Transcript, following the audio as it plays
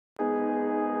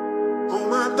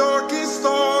darkest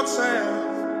thoughts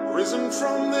have risen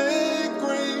from their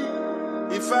grave.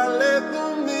 If I let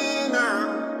them in,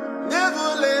 I'll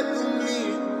never let them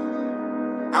leave.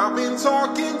 I've been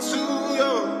talking to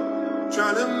you,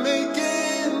 trying to make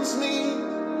ends meet.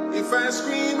 If I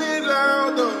scream it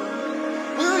louder,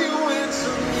 will you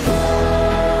answer me?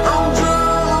 I'm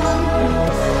drowning,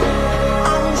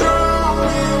 I'm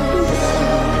drowning,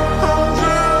 I'm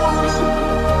drowning.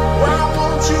 Why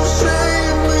won't you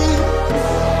save me?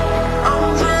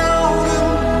 I'm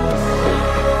drowning,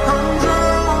 I'm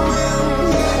drowning,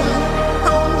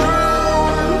 I'm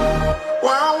drowning.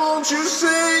 Why won't you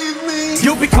save me?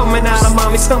 You'll be coming out of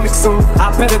mommy's stomach soon. I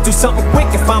better do something quick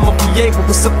if I'ma be able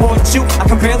to support you. I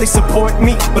can barely support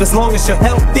me, but as long as you're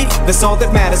healthy, that's all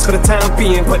that matters for the time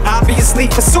being. But obviously,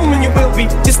 assuming you will be,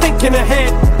 just thinking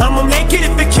ahead, I'ma make it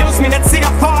if it kills me. That's it,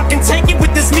 how far I can take it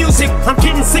with this music. I'm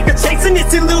getting sick of chasing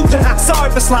this illusion. Sorry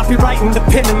for sloppy writing, the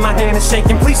pen in my hand is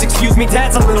shaking. Please excuse me,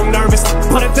 Dad's a little nervous,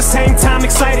 but at the same time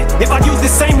excited. If I use the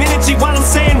same energy while I'm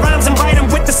saying rhymes and write them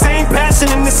with the same passion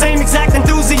and the same exact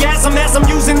enthusiasm as I'm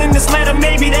using in this letter,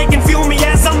 maybe they can feel me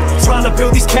as I'm trying to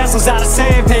build these castles out of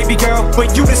sand, baby girl.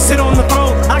 But you to sit on the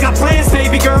throne, I got plans,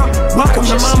 baby girl. Welcome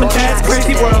to Mom and Dad's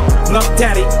crazy world. Love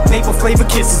Daddy, maple flavor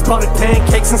kisses, buttered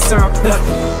pancakes and syrup.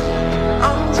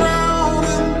 I'm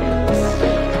drowning,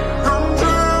 I'm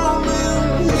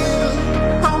drowning,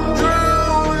 yeah, I'm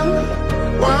drowning.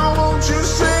 Why won't you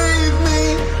save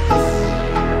me?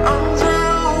 I'm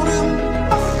drowning,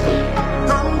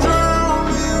 I'm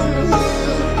drowning,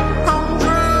 yeah, I'm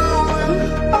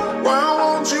drowning. Why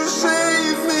won't you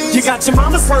save me? You got your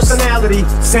mama's personality,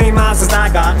 same eyes as I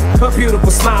got, her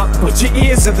beautiful smile, but your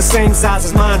ears are the same size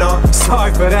as mine are.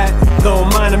 Sorry for that, though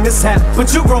minor mishap,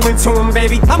 but you grow into them,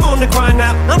 baby. I'm on the grind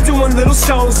now, I'm doing little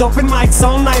shows, open mics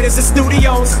all night as the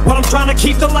studios, while I'm trying to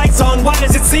keep the lights on. Why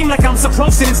does it seem like I'm so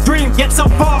close to this dream, yet so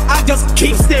far I just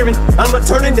keep staring? I'ma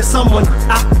turn into someone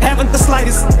I haven't the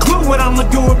slightest clue what I'ma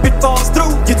do if it falls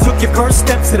through. You took your first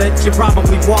step to that, you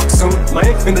probably walk soon. My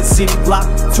infinite CD block,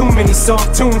 too many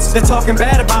soft tunes. They're talking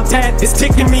bad about Dad, it's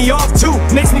ticking me off too.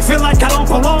 Makes me feel like I don't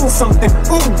belong with something.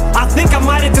 Ooh, I think I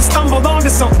might have just stumbled onto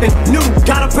something new.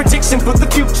 Got a prediction for the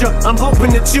future, I'm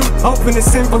hoping that you open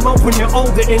this envelope when you're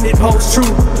older and it holds true.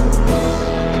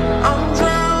 I'm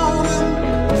drowning,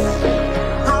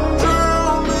 I'm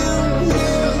drowning,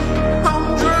 yeah,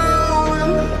 I'm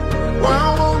drowning.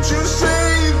 Why won't you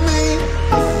save me?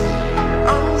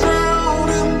 I'm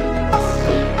drowning,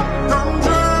 I'm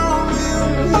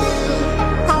drowning,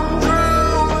 yeah, I'm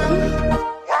drowning.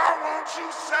 Why won't you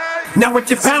save me? Now with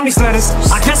your found these letters,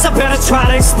 I guess I better try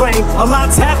to explain. A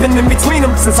lot's happened in between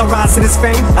them since I rise to this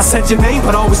fame. I said your name,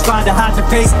 but always tried to hide your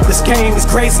face. This game is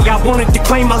crazy, I wanted to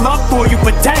claim my love for you,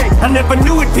 but dang, I never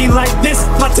knew it'd be like this.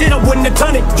 If I did, I wouldn't have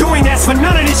done it. You ain't asked for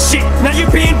none of this shit. Now you're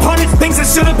being punished. Things that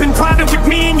should have been private with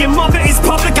me and your mother is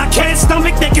public. I can't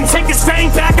stomach, they can take this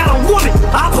fame back, I don't want it.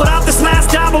 I put out this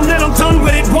last album, then I'm done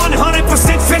with it. 100%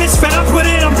 finished, fed up with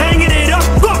it, I'm hanging it up.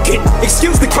 Fuck it.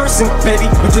 Excuse the cursing, baby,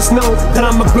 but just know that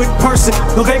I'm a good person.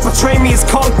 Though they portray me as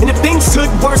cold, and if things should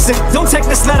worsen, don't take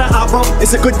this letter I wrote,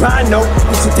 it's a goodbye note.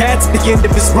 Cause your dad's at the end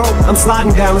of his rope, I'm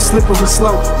sliding down a slippery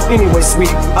slope. Anyway,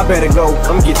 sweetie, I better go,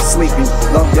 I'm getting sleepy.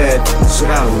 Love, Dad, shit,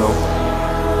 I don't know.